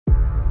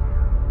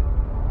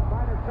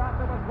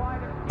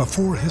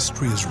Before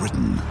history is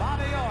written,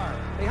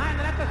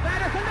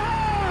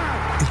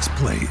 it's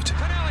played.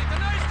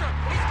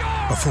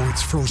 Before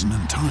it's frozen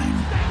in time,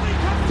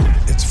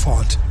 it's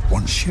fought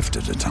one shift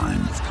at a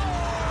time.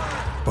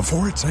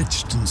 Before it's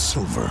etched in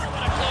silver,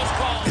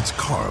 it's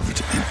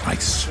carved in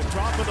ice.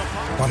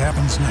 What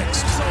happens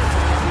next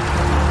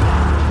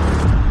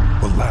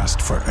will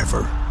last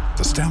forever.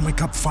 The Stanley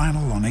Cup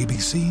Final on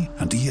ABC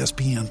and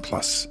ESPN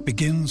Plus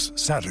begins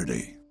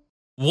Saturday.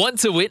 Want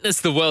to witness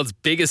the world's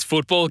biggest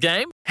football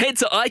game? Head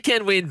to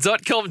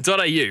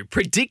iCanWin.com.au,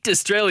 predict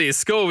Australia's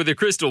score with a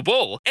crystal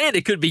ball, and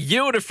it could be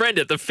you and a friend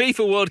at the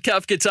FIFA World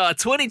Cup Qatar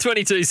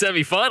 2022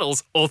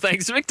 semi-finals, all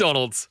thanks to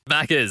McDonald's.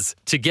 Maccas,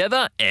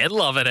 together and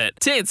loving it.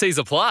 TNCs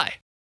apply.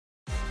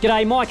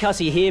 G'day, Mike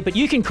Hussey here, but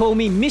you can call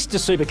me Mr.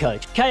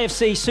 Supercoach.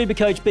 KFC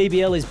Supercoach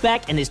BBL is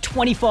back and there's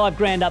 25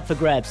 grand up for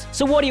grabs.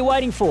 So what are you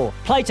waiting for?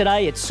 Play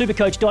today at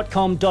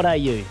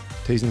supercoach.com.au.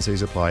 T's and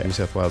C's apply. New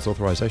South Wales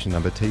authorisation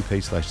number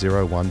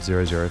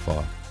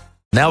TP/01005.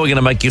 Now we're going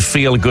to make you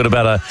feel good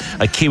about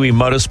a Kiwi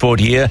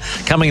motorsport year.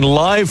 Coming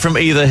live from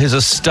either his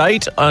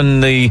estate on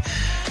the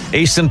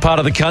eastern part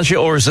of the country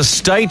or his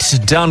estate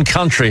down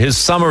country, his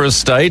summer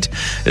estate,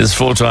 is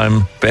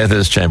full-time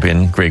Bathurst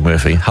champion Greg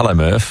Murphy. Hello,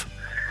 Murph.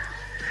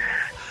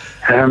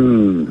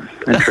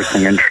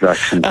 Interesting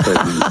introduction.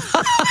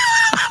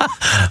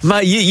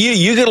 Mate,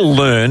 you got to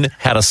learn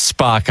how to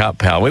spark up,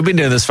 pal. We've been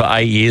doing this for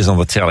 8 years on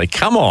the telly.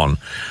 Come on.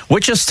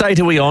 Which estate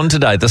are we on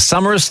today? The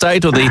summer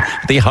estate or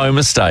the home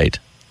estate?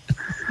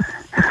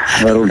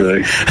 That'll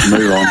do.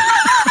 Move on.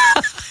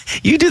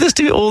 You do this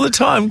to me all the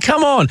time.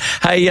 Come on.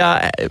 Hey,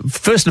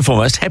 first and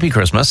foremost, happy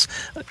Christmas.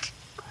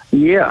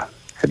 Yeah.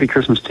 Happy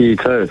Christmas to you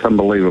too. It's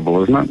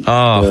unbelievable, isn't it?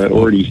 Oh,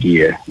 already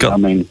here.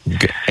 And we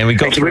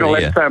got actually, we're not allowed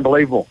to say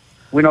unbelievable.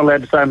 We're not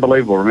allowed to say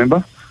unbelievable,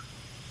 remember?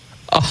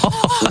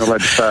 Oh. We're not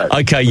allowed to say it.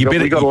 Okay, you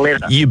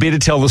better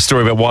tell the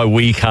story about why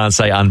we can't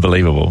say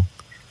unbelievable.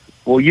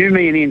 Well, you,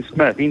 me, and Ian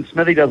Smith. Ian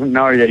Smithy doesn't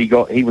know that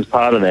he was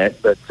part of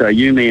that, but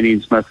you, me, and Ian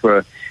Smith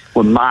were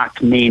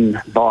marked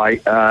men by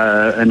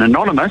an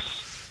anonymous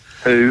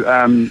who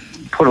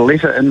put a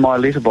letter in my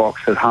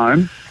letterbox at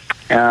home,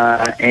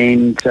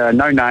 and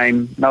no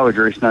name, no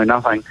address, no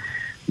nothing.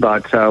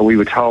 But we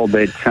were told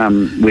that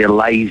we're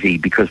lazy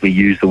because we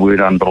use the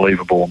word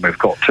unbelievable, and we've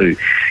got to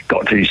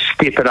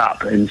step it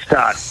up and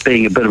start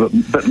being a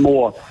bit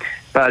more,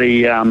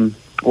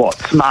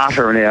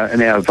 smarter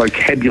in our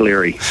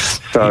vocabulary.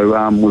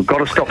 So we've got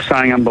to stop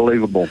saying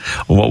unbelievable.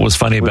 What was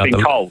funny about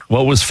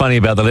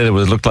the letter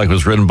was it looked like it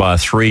was written by a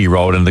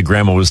 3-year-old, and the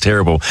grammar was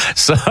terrible.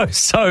 So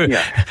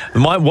yeah.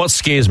 What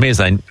scares me is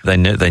they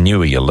knew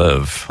where you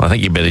live. I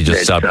think you better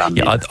just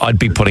I'd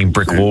be putting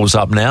brick walls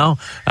up now,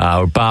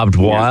 barbed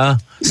wire,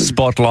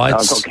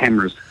 spotlights. I've got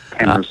cameras.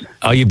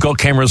 You've got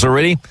cameras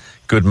already?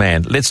 Good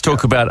man. Let's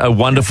talk about a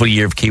wonderful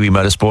year of Kiwi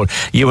motorsport.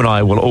 You and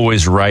I will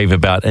always rave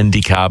about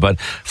IndyCar, but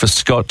for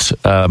Scott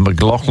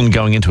McLaughlin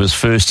going into his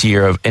first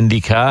year of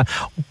IndyCar,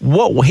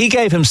 he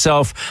gave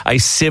himself a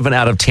 7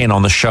 out of 10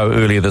 on the show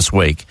earlier this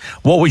week.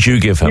 What would you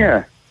give him?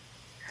 Yeah.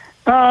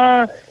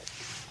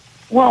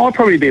 Well, I'd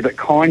probably be a bit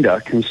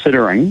kinder,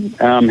 considering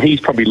he's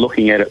probably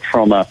looking at it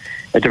from a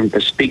different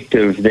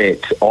perspective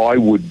that I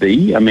would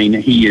be. I mean,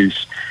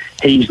 he's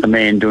the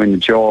man doing the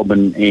job,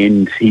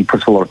 and he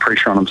puts a lot of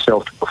pressure on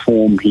himself to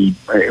perform. He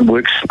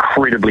works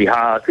incredibly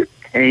hard,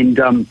 and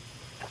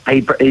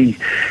he's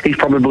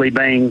probably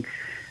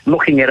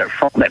looking at it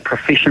from that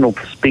professional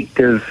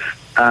perspective,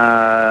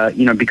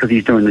 because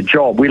he's doing the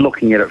job. We're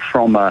looking at it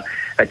from a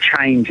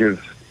change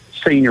of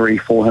scenery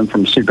for him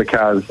from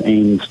supercars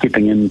and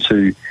stepping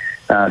into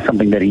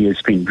something that he has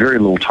spent very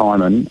little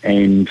time in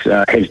and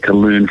has to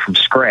learn from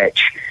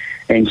scratch.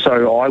 And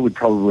so I would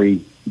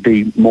probably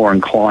be more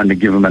inclined to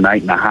give him an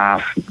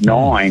 8.5,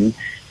 9,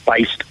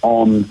 based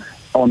on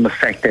the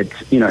fact that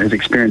his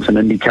experience in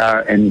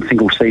IndyCar and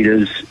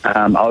single-seaters,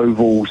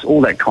 ovals, all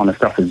that kind of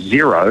stuff is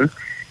 0.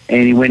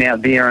 And he went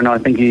out there, and I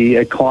think he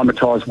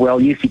acclimatised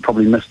well. Yes, he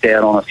probably missed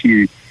out on a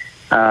few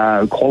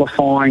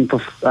qualifying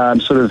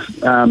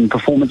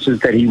performances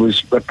that he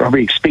was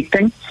probably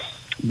expecting.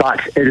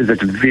 But it is a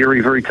very,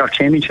 very tough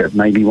championship,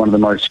 maybe one of the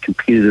most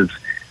competitive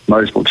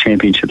motorsport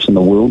championships in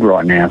the world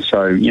right now.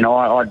 So,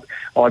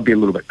 I'd be a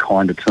little bit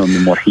kinder to him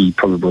than what he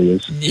probably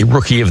is.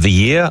 Rookie of the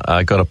year,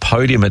 got a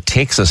podium at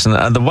Texas.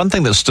 And the one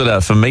thing that stood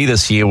out for me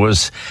this year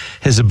was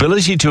his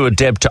ability to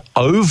adapt to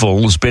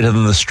ovals better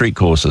than the street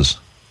courses.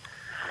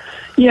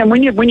 Yeah,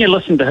 when you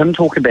listen to him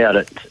talk about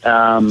it,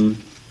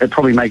 it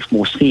probably makes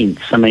more sense.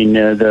 I mean,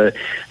 the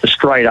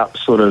straight up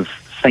sort of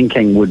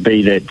thinking would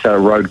be that a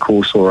road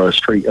course or a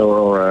street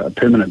or a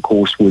permanent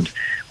course would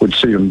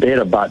suit him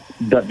better, but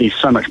there's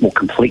so much more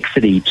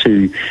complexity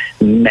to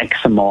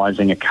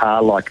maximising a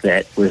car like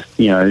that with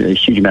a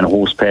huge amount of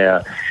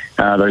horsepower,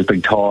 those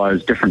big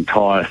tyres, different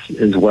tyres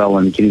as well,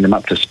 and getting them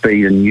up to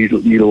speed and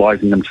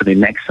utilising them to their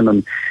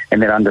maximum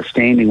and that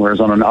understanding. Whereas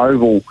on an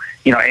oval,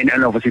 and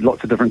obviously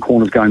lots of different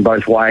corners going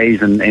both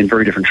ways and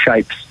very different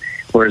shapes.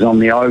 Whereas on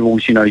the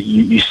ovals,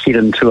 you set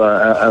into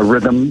a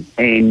rhythm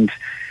and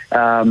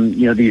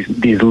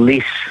there's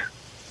less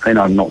and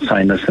I'm not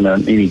saying this in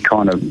any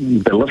kind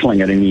of belittling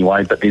it in any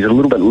way, but there's a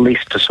little bit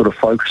less to sort of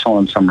focus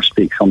on in some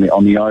respects on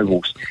the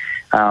ovals.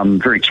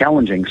 Very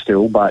challenging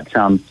still, but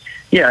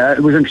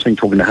it was interesting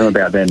talking to him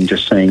about that and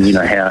just seeing,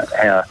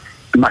 how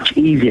much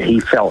easier he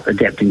felt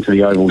adapting to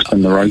the ovals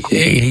than the road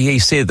course. He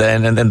said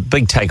that, and the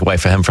big takeaway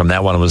for him from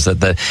that one was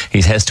that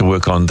he has to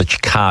work on the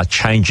car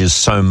changes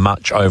so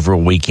much over a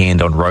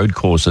weekend on road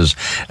courses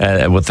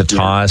with the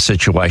tyre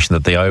situation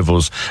that the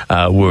ovals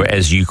were,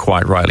 as you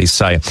quite rightly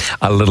say,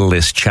 a little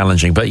less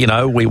challenging. But,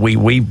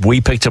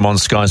 we picked him on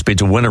Sky Speed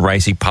to win a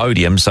racing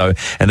podium,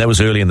 and that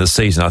was early in the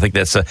season. I think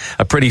that's a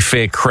pretty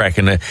fair crack,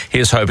 and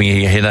here's hoping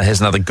he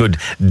has another good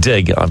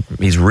dig.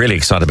 He's really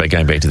excited about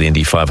going back to the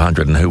Indy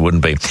 500, and who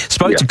wouldn't be?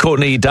 Spoke to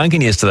Courtney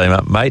Duncan yesterday,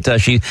 mate.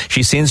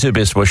 She sends her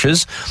best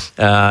wishes.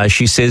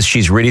 She says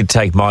she's ready to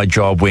take my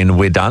job when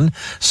we're done.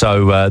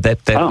 So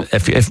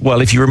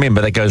if you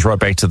remember, that goes right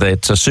back to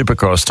that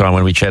Supercross time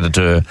when we chatted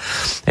to her,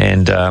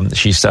 and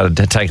she started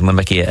taking the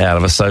mickey out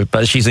of us. So,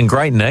 but she's in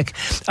great nick.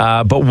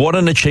 But what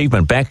an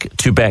achievement! Back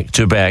to back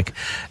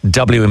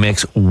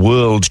WMX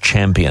world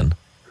champion.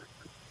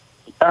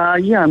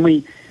 And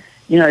we.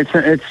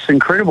 It's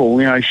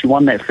incredible. She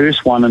won that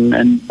first one,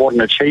 and what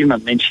an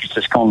achievement. Then she's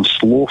just gone and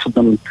slaughtered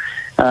them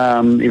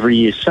every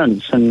year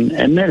since, and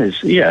that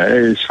is, it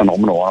is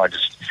phenomenal.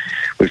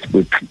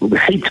 We've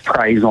heaped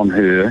praise on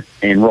her,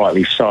 and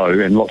rightly so,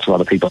 and lots of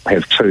other people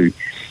have too.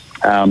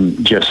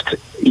 When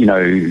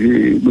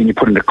you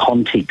put into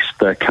context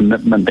the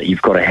commitment that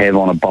you've got to have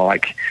on a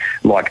bike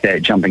like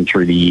that, jumping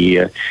through the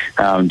air,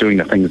 doing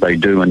the things they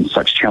do in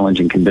such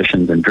challenging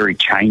conditions and very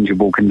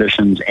changeable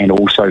conditions, and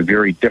also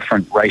very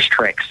different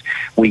racetracks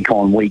week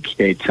on week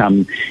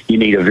that you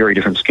need a very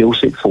different skill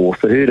set for.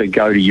 For her to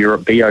go to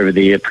Europe, be over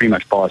there pretty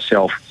much by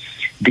herself,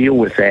 deal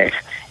with that,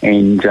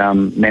 and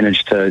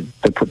manage to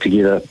put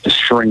together a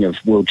string of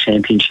world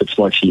championships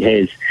like she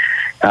has.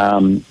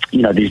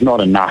 There's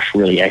not enough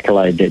really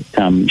accolade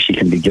that she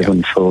can be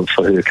given for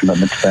her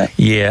commitment to that.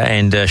 Yeah,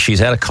 and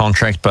she's out of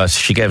contract, but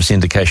she gave us the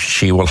indication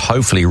she will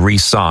hopefully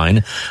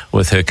re-sign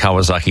with her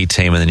Kawasaki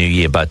team in the new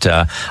year. But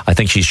I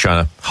think she's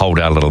trying to hold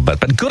out a little bit.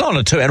 But good on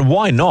her too, and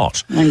why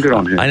not? And good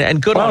on her.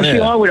 And good on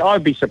her.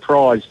 I'd be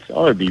surprised.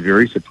 I would be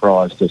very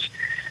surprised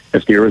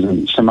if there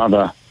isn't some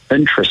other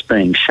interest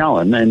being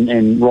shown,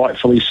 and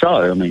rightfully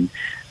so. I mean,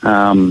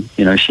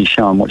 she's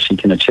shown what she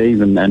can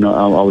achieve, and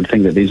I would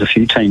think that there's a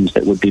few teams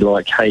that would be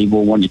like, hey,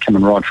 well, why don't you come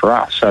and ride for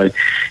us? So,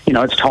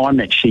 it's time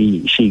that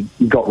she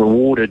got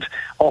rewarded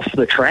off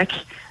the track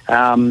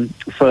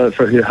for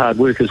her hard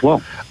work as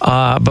well.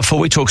 Before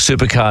we talk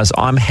supercars,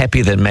 I'm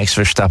happy that Max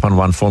Verstappen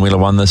won Formula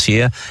One this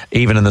year,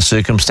 even in the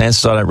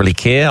circumstances. I don't really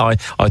care. I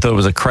thought it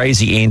was a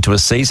crazy end to a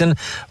season,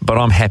 but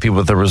I'm happy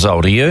with the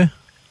result. Are you?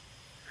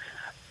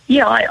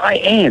 Yeah, I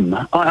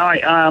am.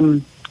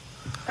 I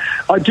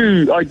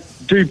do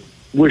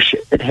wish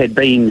it had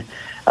been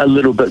a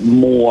little bit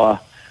more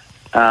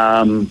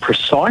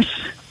precise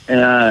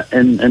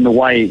in the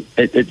way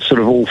it sort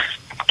of all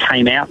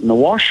came out in the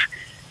wash.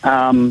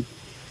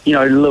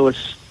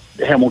 Lewis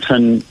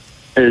Hamilton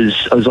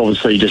is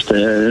obviously just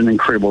an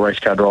incredible race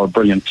car driver,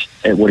 brilliant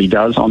at what he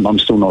does. I'm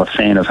still not a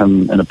fan of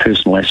him in a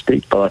personal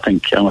aspect, but I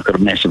think I've got a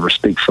massive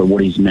respect for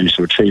what he's managed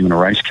to achieve in a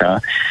race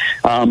car.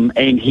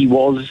 And he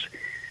was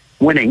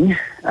winning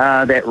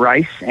that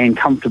race and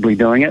comfortably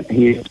doing it.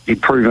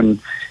 He'd proven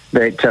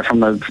that from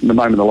the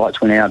moment the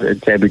lights went out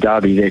at Abu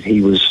Dhabi that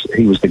he was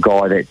the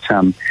guy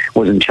that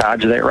was in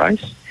charge of that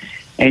race.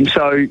 And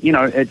so,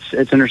 it's an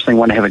interesting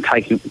one to have it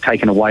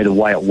taken away the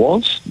way it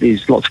was.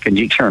 There's lots of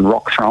conjecture and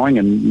rock throwing,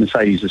 and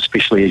Mercedes,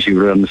 especially as you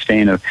would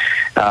understand,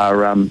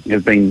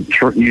 have been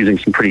using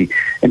some pretty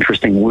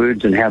interesting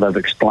words in how they've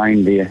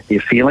explained their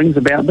feelings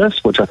about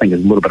this, which I think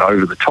is a little bit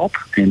over the top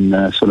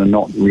and sort of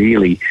not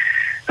really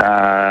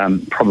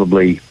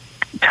probably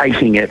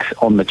taking it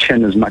on the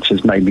chin as much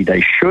as maybe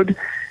they should,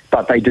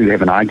 but they do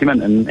have an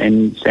argument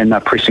and they're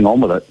pressing on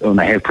with it, and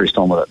they have pressed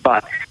on with it.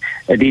 But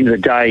at the end of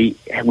the day,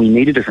 we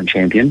need a different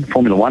champion.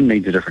 Formula One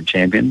needs a different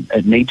champion.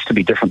 It needs to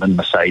be different than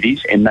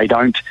Mercedes, and they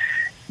don't.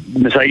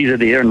 Mercedes are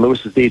there and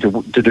Lewis is there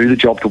to do the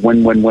job, to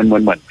win.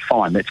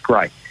 Fine, that's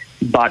great.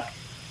 But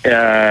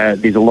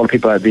there's a lot of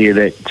people out there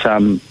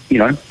that,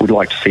 would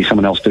like to see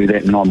someone else do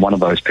that, and I'm one of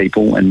those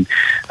people. And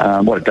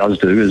what it does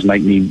do is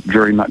make me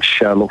very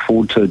much look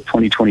forward to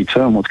 2022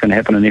 and what's going to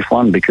happen in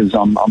F1, because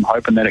I'm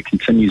hoping that it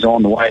continues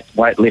on the way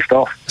it left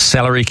off.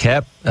 Salary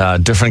cap,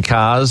 different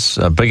cars,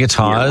 bigger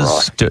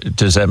tyres. Yeah, right.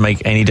 Does that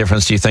make any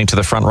difference, do you think, to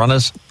the front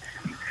runners?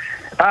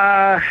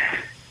 I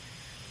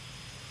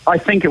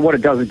think what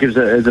it does, it gives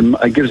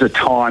a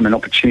time and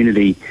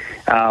opportunity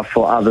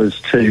for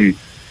others to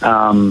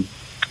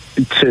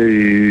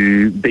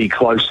be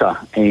closer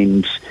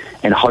and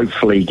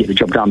hopefully get the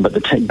job done. But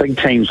the big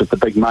teams with the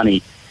big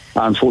money,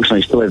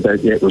 unfortunately, still have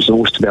that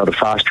resource to be able to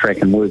fast track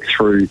and work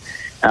through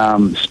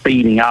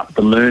speeding up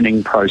the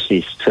learning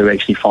process to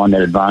actually find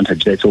that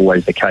advantage. That's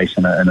always the case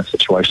in a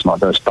situation like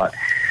this. But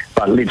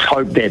let's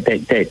hope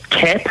that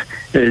cap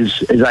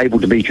is able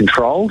to be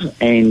controlled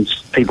and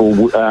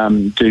people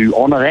do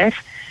honour that.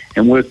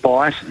 and work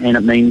by it, and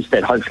it means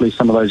that hopefully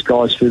some of those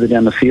guys further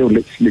down the field,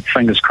 let's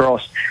fingers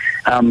crossed,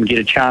 get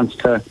a chance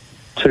to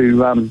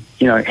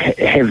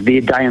have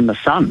their day in the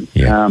sun.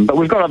 Yeah. But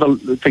we've got other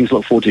things to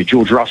look forward to.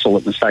 George Russell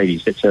at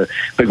Mercedes, that's a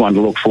big one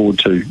to look forward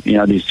to.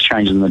 There's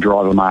changes in the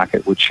driver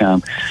market, which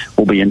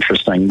will be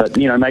interesting. But,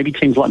 maybe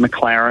teams like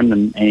McLaren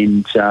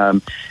and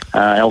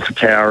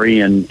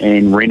AlphaTauri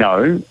and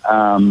Renault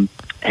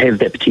have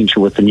that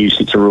potential with the new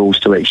sets of rules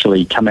to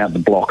actually come out the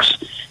blocks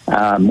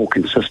more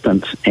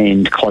consistent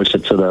and closer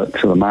to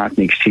the mark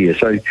next year.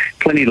 So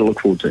plenty to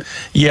look forward to.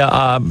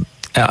 Yeah,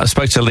 I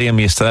spoke to Liam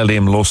yesterday.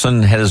 Liam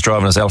Lawson had his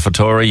driving his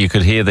AlphaTauri. You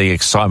could hear the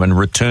excitement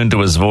return to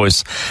his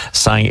voice,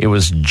 saying it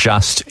was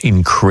just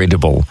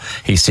incredible.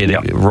 He said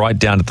it right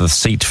down to the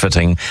seat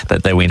fitting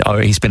that they went.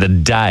 He spent a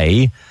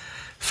day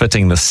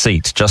fitting the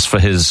seat just for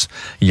his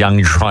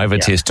young driver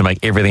test to make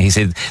everything. He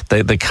said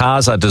the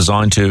cars are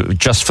designed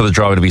just for the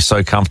driver to be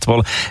so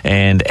comfortable,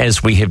 and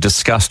as we have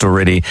discussed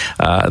already,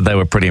 they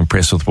were pretty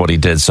impressed with what he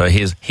did. So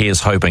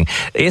here's hoping.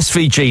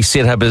 SVG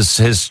set up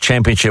his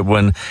championship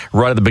win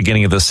right at the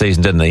beginning of the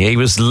season, didn't he? He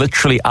was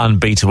literally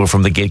unbeatable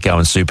from the get-go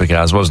in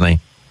supercars, wasn't he?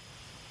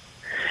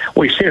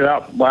 Well, he set it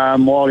up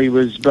while he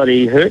was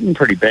hurting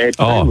pretty bad.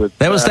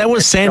 That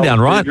was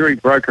Sandown, right? Surgery,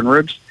 broken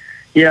ribs.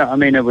 Yeah, I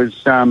mean, it was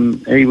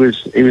he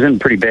was in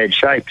pretty bad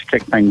shape to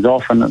kick things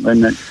off, and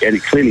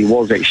it clearly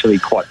was actually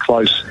quite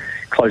close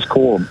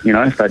call.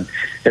 If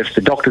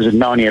the doctors had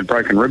known he had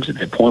broken ribs at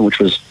that point, which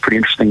was pretty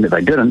interesting that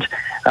they didn't,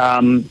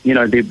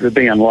 it'd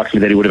be unlikely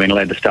that he would have been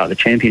allowed to start the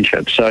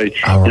championship. So,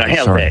 how's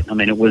that? I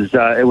mean, it was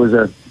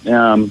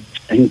an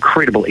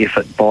incredible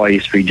effort by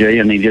SVG,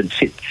 and he did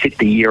set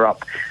the year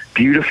up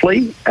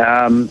beautifully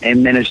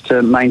and managed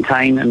to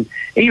maintain. And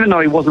even though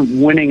he wasn't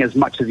winning as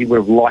much as he would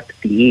have liked at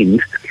the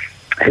end,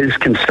 his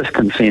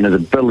consistency and his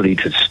ability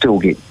to still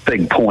get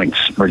big points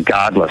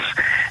regardless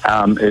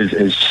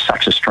is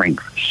such a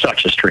strength.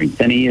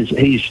 And he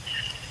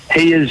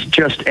is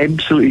just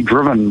absolutely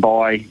driven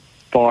by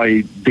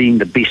being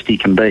the best he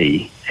can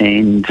be,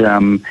 and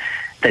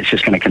that's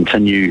just going to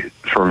continue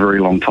for a very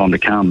long time to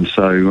come.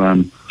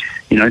 So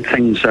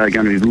things are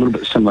going to be a little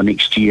bit similar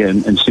next year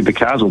in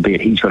supercars,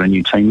 albeit he's got a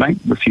new teammate,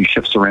 a few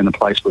shifts around the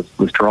place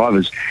with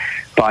drivers.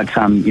 But,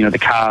 the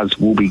cars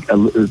will be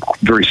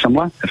very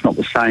similar, if not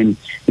the same,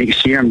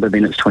 next year. But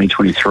then it's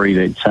 2023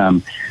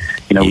 that,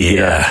 we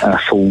get a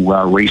full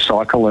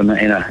recycle and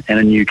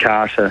a new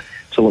car to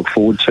look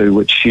forward to,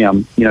 which,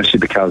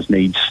 supercars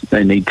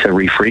need to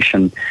refresh.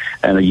 And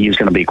a year's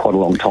going to be quite a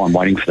long time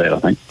waiting for that, I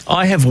think.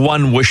 I have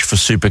one wish for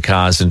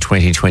supercars in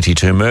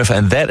 2022, Murph,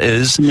 and that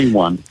is... Me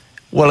one.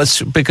 Well,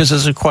 it's because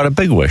it's quite a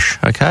big wish,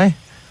 okay?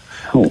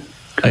 Cool.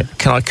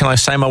 Can I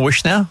say my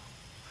wish now?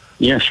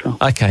 Yeah, sure.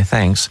 Okay,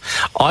 thanks.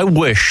 I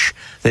wish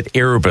that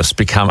Erebus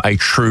become a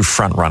true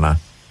front runner.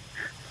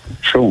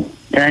 Sure.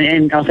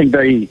 And I think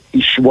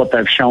what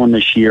they've shown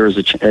this year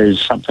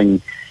is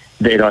something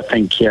that I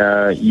think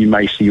you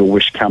may see your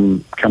wish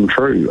come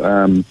true.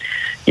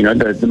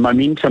 The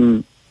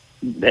momentum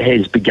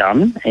has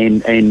begun,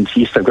 and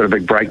yes, they've got a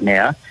big break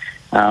now.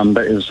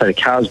 But as I say, the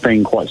cars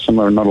being quite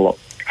similar and not a lot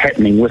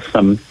happening with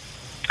them,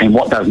 and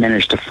what they've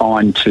managed to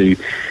find to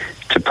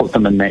put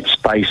them in that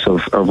space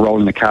of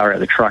rolling the car out of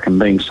the truck and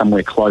being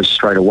somewhere close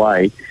straight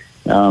away,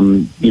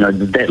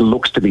 that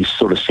looks to be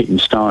sort of set in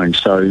stone.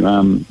 So,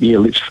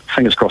 let's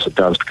fingers crossed it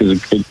does,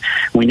 because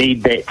we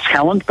need that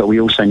talent, but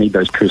we also need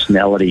those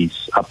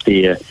personalities up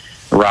there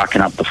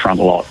racking up the front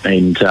lot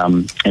and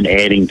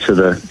adding to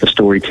the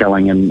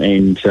storytelling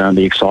and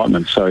the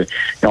excitement. So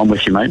I'm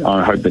with you, mate.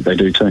 I hope that they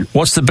do too.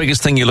 What's the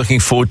biggest thing you're looking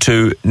forward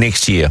to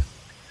next year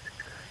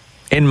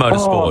in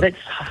motorsport?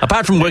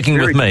 Apart from working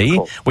with me,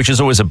 difficult. Which is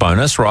always a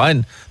bonus,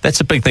 right?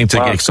 That's a big thing to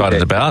get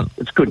excited about.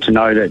 It's good to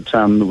know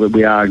that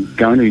we are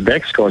going to be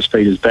back. Sky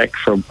Speed is back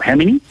for how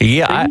many?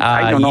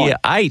 Yeah,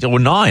 8 or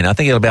 9. I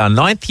think it'll be our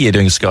 9th year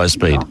doing Sky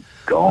Speed. Oh,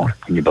 God,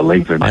 can you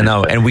believe it? I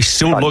know, and we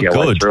still look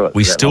good.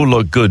 We still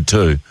look good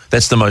too.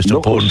 That's the most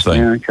important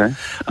thing. Yeah, okay.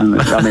 I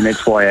mean,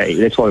 that's why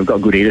we've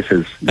got good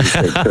editors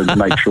to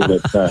make sure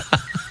that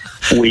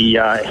we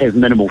have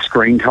minimal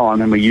screen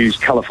time and we use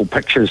colourful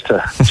pictures to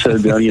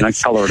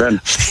colour it in.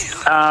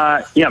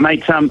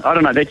 Mate. I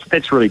don't know.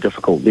 That's really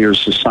difficult.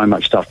 There's just so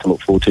much stuff to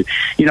look forward to.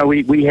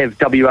 We have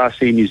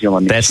WRC in New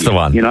Zealand next year.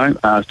 That's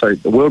the one. So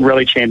the World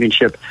Rally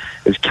Championship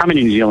is coming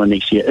to New Zealand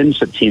next year in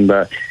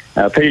September.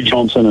 Peter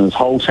Johnson and his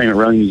whole team at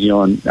Rally New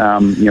Zealand,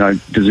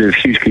 deserve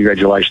huge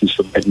congratulations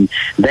for that. And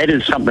that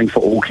is something for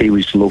all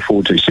Kiwis to look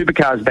forward to.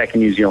 Supercars back in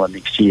New Zealand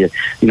next year.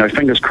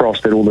 Fingers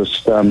crossed that all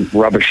this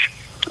rubbish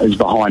is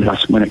behind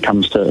us when it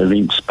comes to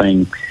events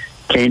being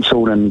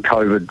cancelled and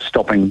COVID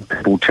stopping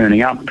people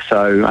turning up.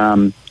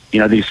 So,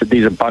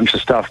 there's a bunch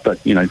of stuff, but,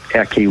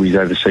 our Kiwis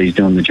overseas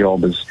doing the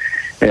job is...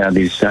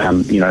 there's,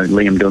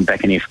 Liam doing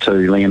back in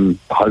F2. Liam,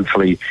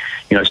 hopefully,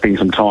 spending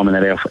some time in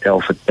that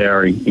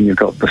AlphaTauri. And you've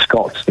got the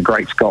Scots, the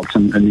great Scots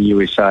in the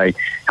USA.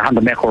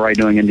 Hunter McElroy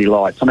doing Indy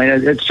Lights. I mean,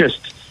 it's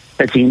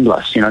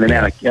endless. The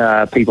amount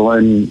of people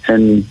in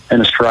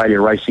Australia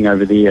racing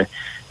over there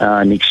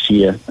next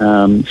year.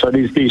 So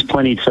there's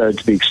plenty to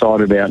be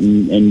excited about,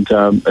 and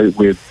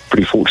we're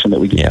pretty fortunate that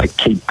we get to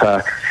keep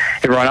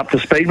everyone up to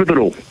speed with it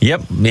all.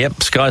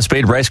 Yep. Sky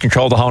Speed, race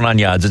control, the whole 9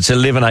 yards. It's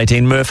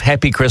 11:18. Murph,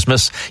 happy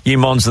Christmas. You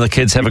Mons and the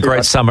kids have a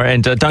great summer,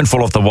 and don't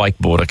fall off the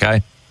wakeboard,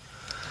 okay?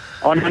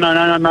 Oh,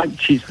 no, mate.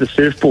 She's the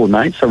surfboard,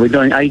 mate. So we're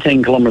doing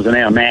 18 kilometres an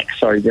hour max,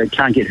 so they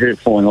can't get hurt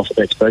falling off at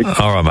that speed.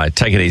 All right, mate.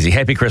 Take it easy.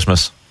 Happy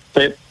Christmas.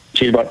 Yep.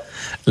 Cheers, bud.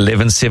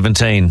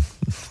 11:17.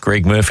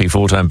 Greg Murphy,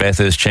 4-time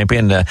Bathurst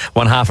champion.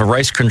 One half of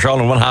race control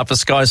and one half of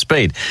Sky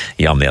Speed.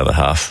 Yeah, I'm the other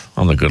half.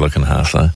 I'm the good-looking half, though.